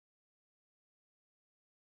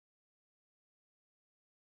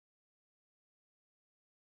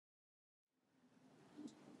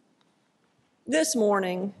This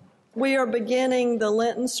morning, we are beginning the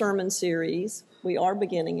Lenten sermon series. We are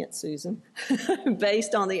beginning it, Susan,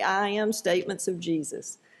 based on the I am statements of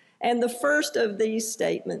Jesus. And the first of these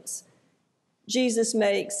statements Jesus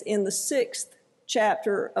makes in the 6th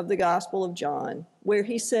chapter of the Gospel of John, where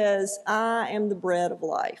he says, I am the bread of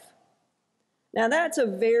life. Now, that's a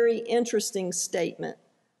very interesting statement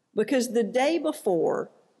because the day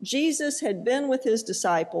before, Jesus had been with his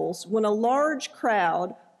disciples when a large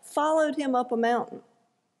crowd followed him up a mountain.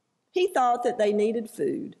 He thought that they needed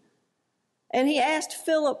food, and he asked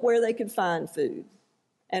Philip where they could find food,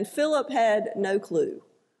 and Philip had no clue.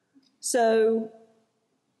 So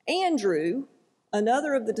Andrew,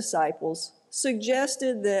 another of the disciples,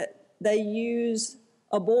 suggested that they use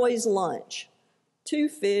a boy's lunch, 2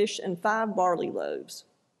 fish and 5 barley loaves.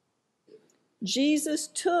 Jesus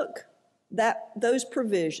took those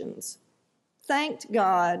provisions, thanked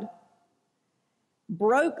God,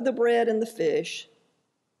 broke the bread and the fish,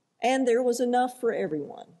 and there was enough for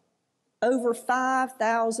everyone. Over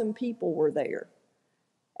 5,000 people were there,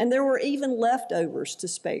 and there were even leftovers to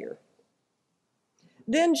spare.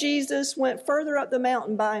 Then Jesus went further up the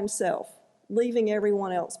mountain by himself, leaving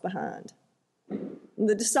everyone else behind.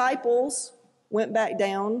 The disciples went back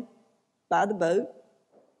down by the boat,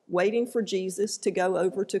 waiting for Jesus to go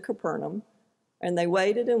over to Capernaum, and they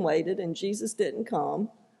waited, and Jesus didn't come.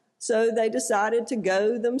 So they decided to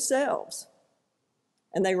go themselves.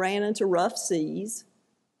 And they ran into rough seas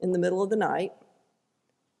in the middle of the night.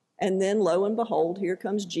 And then, lo and behold, here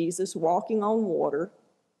comes Jesus walking on water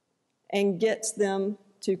and gets them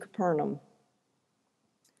to Capernaum.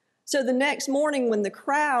 So the next morning when the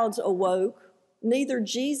crowds awoke, neither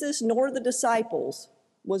Jesus nor the disciples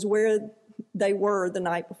was where they were the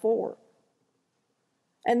night before.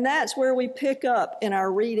 And that's where we pick up in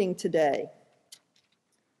our reading today.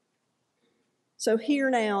 So hear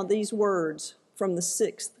now these words from the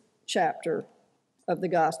 6th chapter of the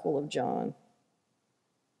Gospel of John.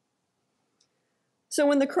 So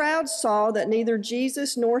when the crowd saw that neither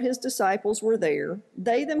Jesus nor his disciples were there,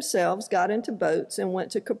 they themselves got into boats and went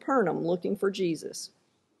to Capernaum looking for Jesus.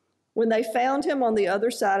 When they found him on the other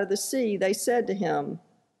side of the sea, they said to him,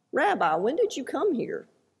 Rabbi, when did you come here?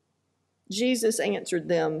 Jesus answered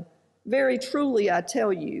them, Very truly I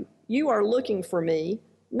tell you, you are looking for me,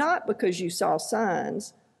 not because you saw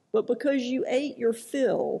signs, but because you ate your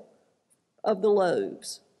fill of the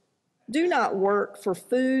loaves. Do not work for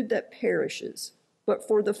food that perishes, but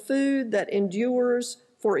for the food that endures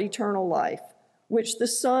for eternal life, which the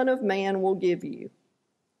Son of Man will give you.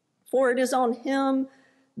 For it is on him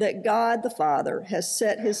that God the Father has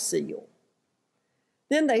set his seal.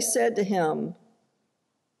 Then they said to him,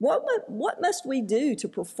 What must we do to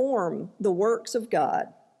perform the works of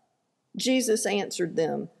God? Jesus answered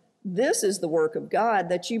them, This is the work of God,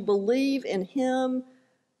 that you believe in him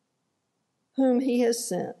whom he has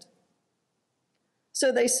sent.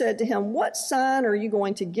 So they said to him, What sign are you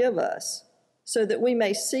going to give us so that we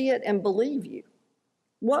may see it and believe you?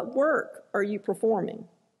 What work are you performing?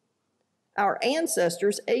 Our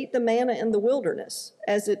ancestors ate the manna in the wilderness,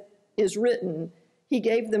 as it is written, He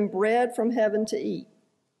gave them bread from heaven to eat.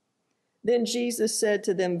 Then Jesus said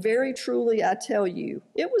to them, Very truly I tell you,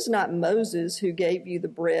 it was not Moses who gave you the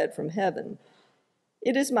bread from heaven.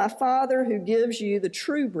 It is my Father who gives you the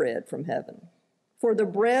true bread from heaven. For the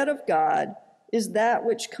bread of God is that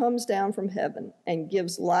which comes down from heaven and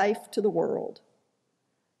gives life to the world.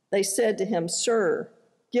 They said to him, Sir,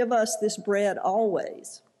 give us this bread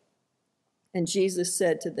always. And Jesus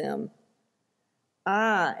said to them,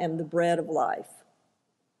 I am the bread of life.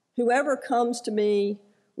 Whoever comes to me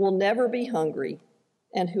will never be hungry,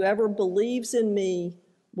 and whoever believes in me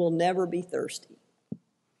will never be thirsty.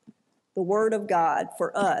 The word of God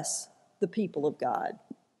for us, the people of God.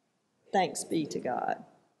 Thanks be to God.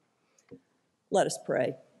 Let us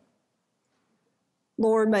pray.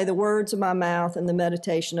 Lord, may the words of my mouth and the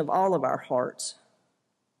meditation of all of our hearts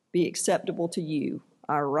be acceptable to you,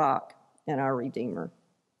 our rock and our Redeemer.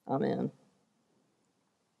 Amen.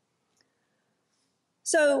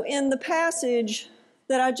 So in the passage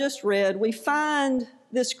that I just read, we find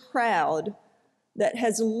this crowd that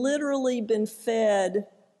has literally been fed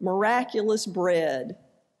miraculous bread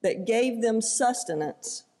that gave them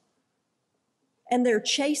sustenance, and they're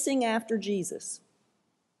chasing after Jesus,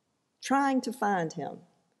 trying to find him.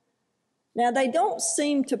 Now, they don't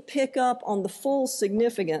seem to pick up on the full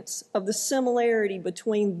significance of the similarity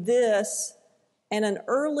between this and an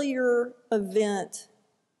earlier event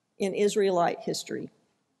in Israelite history.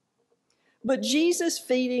 But Jesus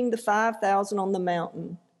feeding the 5,000 on the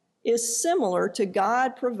mountain is similar to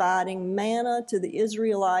God providing manna to the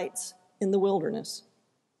Israelites in the wilderness.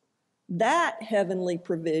 That heavenly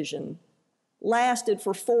provision lasted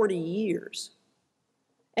for 40 years.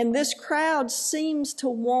 And this crowd seems to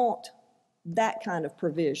want that kind of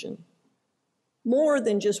provision, more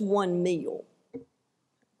than just one meal.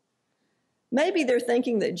 Maybe they're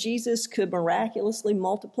thinking that Jesus could miraculously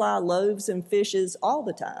multiply loaves and fishes all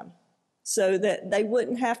the time so that they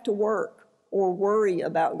wouldn't have to work or worry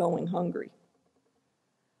about going hungry.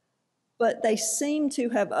 But they seem to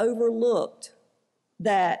have overlooked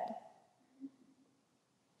that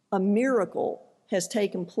a miracle has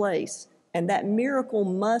taken place, and that miracle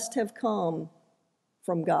must have come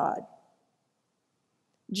from God.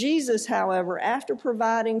 Jesus, however, after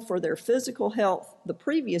providing for their physical health the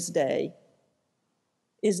previous day,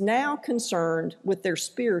 is now concerned with their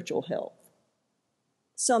spiritual health,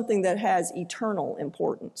 something that has eternal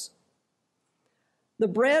importance. The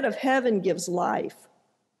bread of heaven gives life,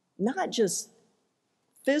 not just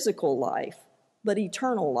physical life, but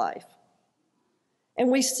eternal life. And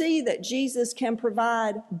we see that Jesus can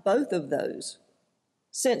provide both of those,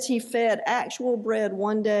 since he fed actual bread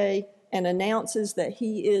one day and announces that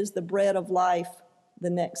he is the bread of life the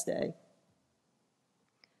next day.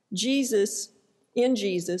 In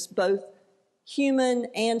Jesus, both human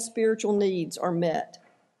and spiritual needs are met.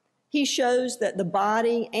 He shows that the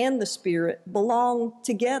body and the spirit belong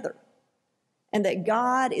together, and that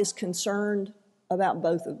God is concerned about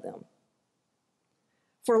both of them.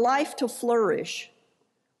 For life to flourish,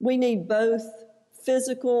 we need both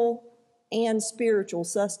physical and spiritual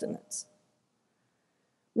sustenance.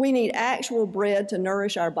 We need actual bread to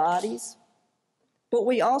nourish our bodies, but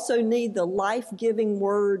we also need the life-giving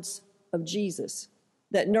words of Jesus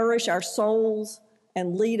that nourish our souls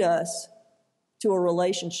and lead us to a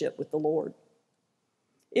relationship with the Lord.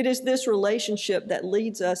 It is this relationship that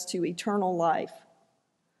leads us to eternal life.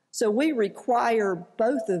 So we require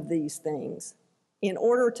both of these things in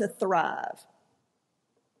order to thrive.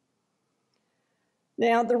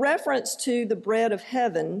 Now, the reference to the bread of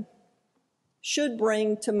heaven should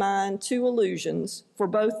bring to mind two allusions for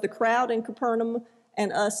both the crowd in Capernaum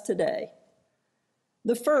and us today.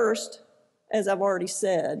 The first, as I've already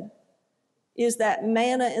said, is that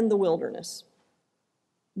manna in the wilderness.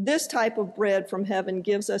 This type of bread from heaven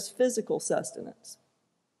gives us physical sustenance.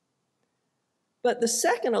 But the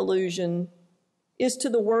second allusion is to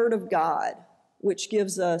the Word of God, which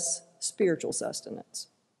gives us spiritual sustenance.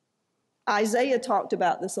 Isaiah talked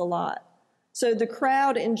about this a lot, so the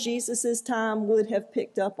crowd in Jesus' time would have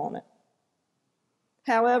picked up on it.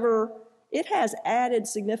 However, it has added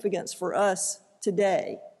significance for us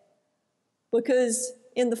today, because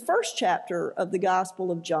in the first chapter of the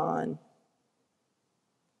Gospel of John,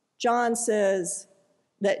 John says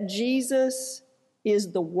that Jesus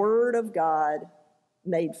is the Word of God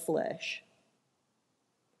made flesh.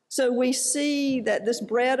 So we see that this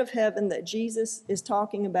bread of heaven that Jesus is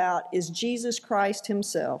talking about is Jesus Christ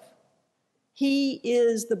himself. He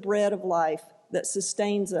is the bread of life that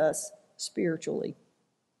sustains us spiritually.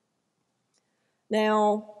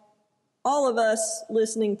 Now, all of us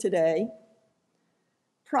listening today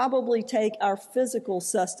probably take our physical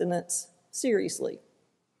sustenance seriously.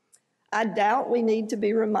 I doubt we need to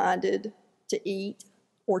be reminded to eat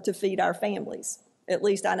or to feed our families. At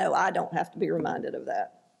least I know I don't have to be reminded of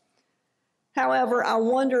that. However, I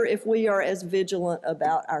wonder if we are as vigilant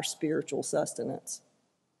about our spiritual sustenance.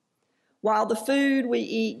 While the food we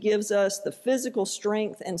eat gives us the physical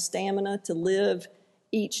strength and stamina to live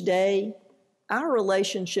each day, our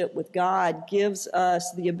relationship with God gives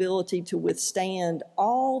us the ability to withstand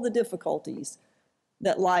all the difficulties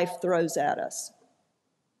that life throws at us.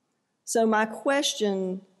 So my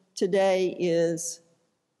question today is,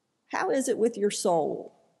 how is it with your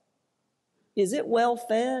soul? Is it well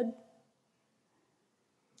fed?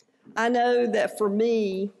 I know that for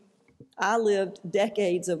me, I lived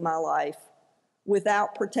decades of my life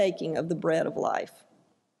without partaking of the bread of life.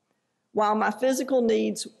 While my physical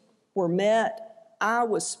needs were met, I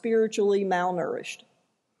was spiritually malnourished.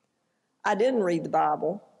 I didn't read the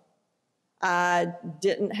Bible. I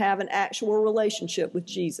didn't have an actual relationship with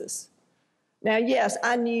Jesus. Now, yes,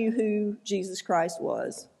 I knew who Jesus Christ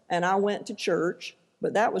was, and I went to church,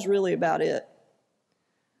 but that was really about it.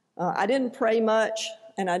 I didn't pray much,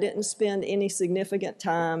 and I didn't spend any significant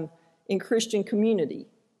time in Christian community,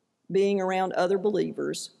 being around other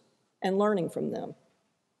believers and learning from them.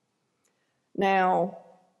 Now,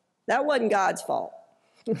 that wasn't God's fault.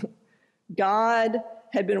 God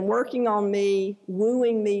had been working on me,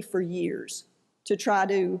 wooing me for years to try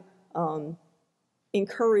to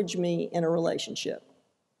encourage me in a relationship.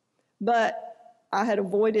 But I had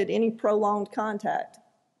avoided any prolonged contact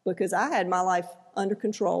because I had my life under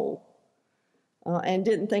control. and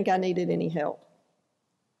didn't think I needed any help.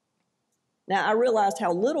 Now, I realized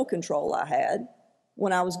how little control I had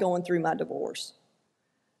when I was going through my divorce.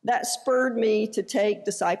 That spurred me to take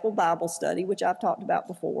Disciple Bible Study, which I've talked about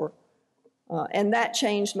before, and that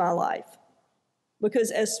changed my life.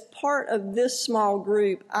 Because as part of this small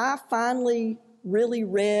group, I finally really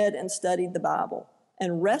read and studied the Bible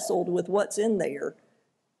and wrestled with what's in there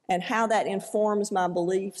and how that informs my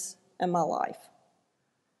beliefs and my life.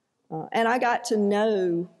 And I got to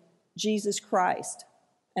know Jesus Christ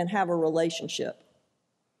and have a relationship.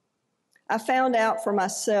 I found out for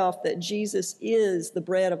myself that Jesus is the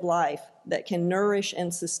bread of life that can nourish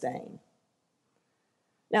and sustain.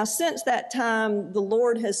 Now, since that time, the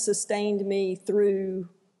Lord has sustained me through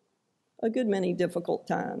a good many difficult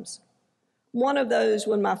times. One of those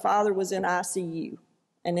when my father was in ICU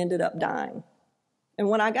and ended up dying. And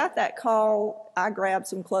when I got that call, I grabbed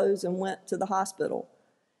some clothes and went to the hospital.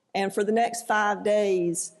 And for the next 5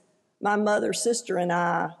 days, my mother, sister, and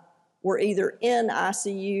I were either in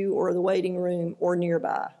ICU or the waiting room or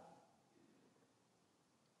nearby.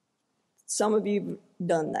 Some of you have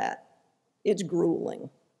done that. It's grueling.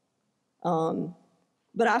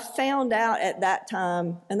 But I found out at that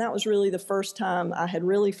time, and that was really the first time I had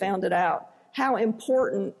really found it out, how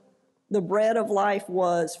important the bread of life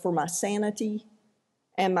was for my sanity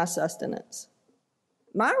and my sustenance.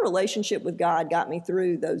 My relationship with God got me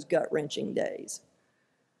through those gut-wrenching days.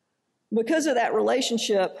 Because of that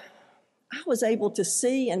relationship, I was able to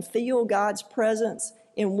see and feel God's presence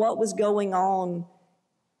in what was going on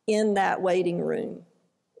in that waiting room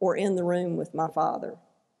or in the room with my father.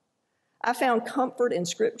 I found comfort in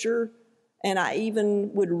Scripture, and I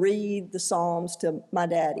even would read the Psalms to my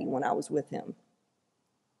daddy when I was with him.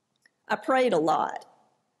 I prayed a lot,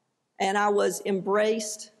 and I was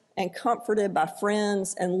embraced and comforted by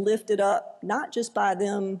friends and lifted up, not just by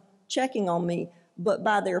them checking on me, but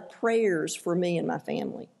by their prayers for me and my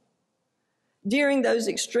family. During those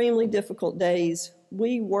extremely difficult days,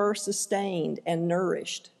 we were sustained and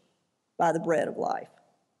nourished by the bread of life.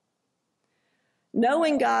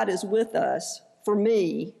 Knowing God is with us, for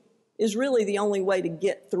me, is really the only way to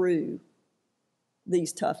get through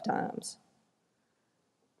these tough times.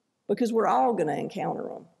 Because we're all going to encounter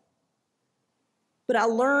them. But I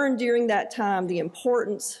learned during that time the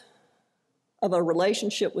importance of a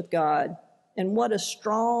relationship with God and what a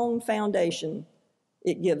strong foundation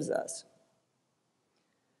it gives us.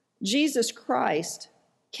 Jesus Christ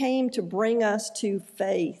came to bring us to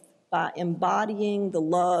faith by embodying the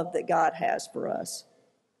love that God has for us.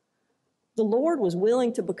 The Lord was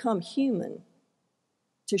willing to become human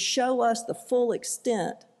to show us the full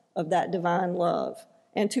extent of that divine love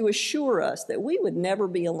and to assure us that we would never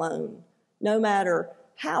be alone, no matter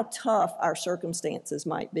how tough our circumstances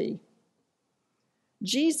might be.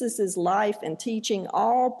 Jesus' life and teaching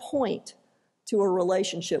all point to a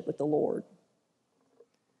relationship with the Lord.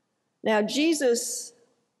 Now, Jesus,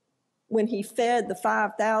 when he fed the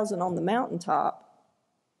 5,000 on the mountaintop,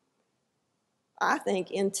 I think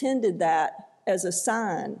intended that as a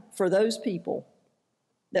sign for those people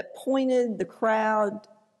that pointed the crowd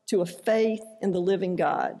to a faith in the living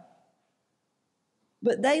God.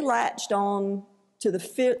 But they latched on to the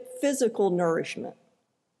physical nourishment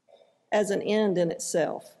as an end in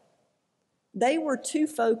itself. They were too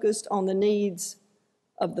focused on the needs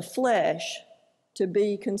of the flesh to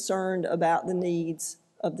be concerned about the needs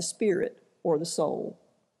of the spirit or the soul.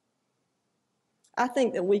 I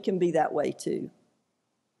think that we can be that way too.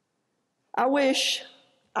 I wish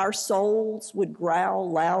our souls would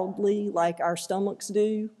growl loudly like our stomachs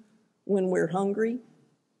do when we're hungry.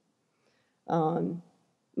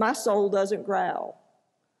 My soul doesn't growl,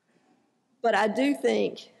 but I do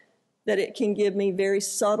think that it can give me very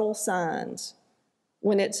subtle signs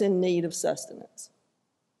when it's in need of sustenance.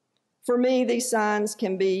 For me, these signs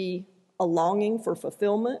can be a longing for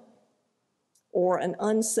fulfillment or an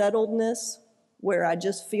unsettledness where I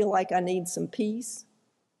just feel like I need some peace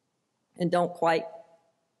and don't quite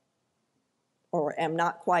or am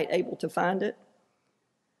not quite able to find it.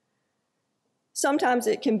 Sometimes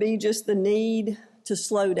it can be just the need to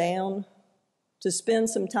slow down, to spend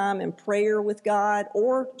some time in prayer with God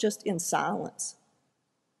or just in silence,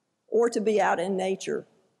 or to be out in nature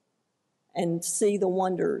and see the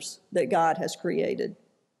wonders that God has created.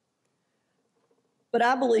 But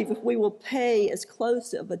I believe if we will pay as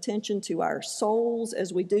close of attention to our souls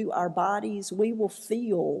as we do our bodies, we will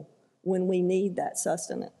feel when we need that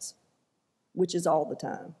sustenance, which is all the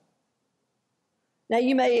time. Now,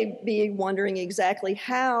 you may be wondering exactly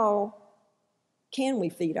how can we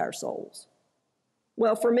feed our souls?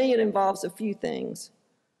 Well, for me, it involves a few things.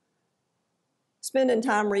 spending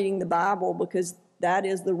time reading the Bible, because that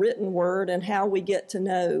is the written word and how we get to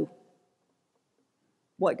know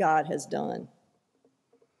what God has done.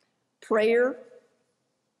 Prayer.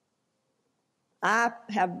 I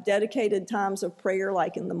have dedicated times of prayer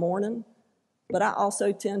like in the morning, but I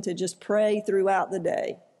also tend to just pray throughout the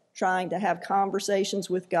day, trying to have conversations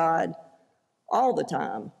with God all the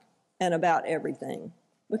time and about everything,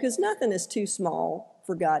 because nothing is too small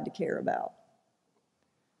for God to care about.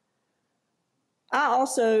 I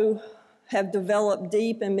also have developed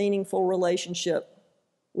deep and meaningful relationship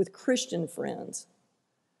with Christian friends.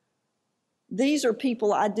 These are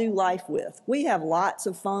people I do life with. We have lots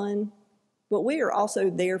of fun, but we are also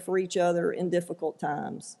there for each other in difficult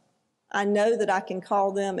times. I know that I can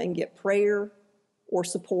call them and get prayer or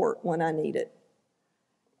support when I need it.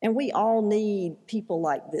 And we all need people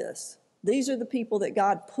like this. These are the people that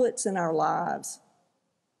God puts in our lives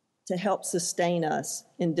to help sustain us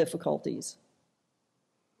in difficulties.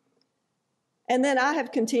 And then I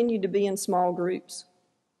have continued to be in small groups,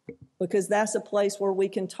 because that's a place where we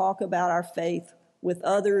can talk about our faith with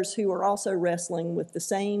others who are also wrestling with the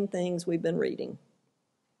same things we've been reading.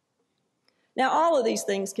 Now, all of these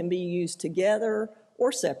things can be used together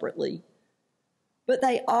or separately, but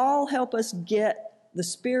they all help us get the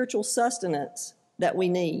spiritual sustenance that we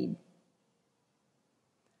need.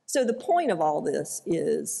 So the point of all this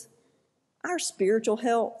is our spiritual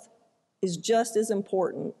health is just as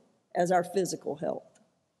important as our physical health,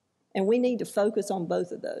 and we need to focus on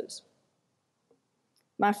both of those.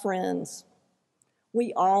 My friends,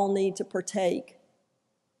 we all need to partake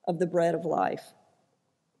of the bread of life,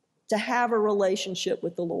 to have a relationship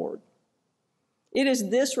with the Lord. It is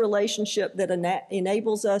this relationship that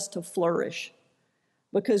enables us to flourish,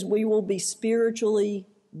 because we will be spiritually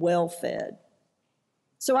well fed.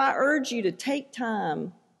 So I urge you to take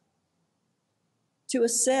time to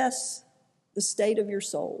assess the state of your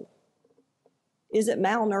soul. Is it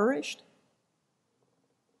malnourished?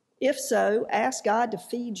 If so, ask God to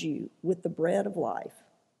feed you with the bread of life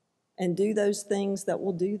and do those things that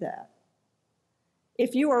will do that.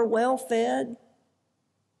 If you are well fed,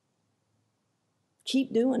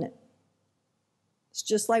 keep doing it. It's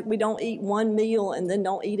just like we don't eat one meal and then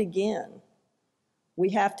don't eat again. We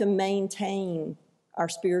have to maintain our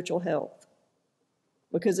spiritual health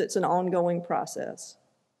because it's an ongoing process.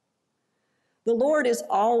 The Lord is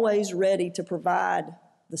always ready to provide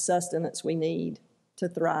the sustenance we need to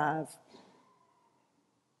thrive.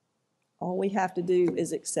 All we have to do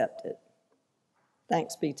is accept it.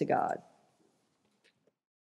 Thanks be to God.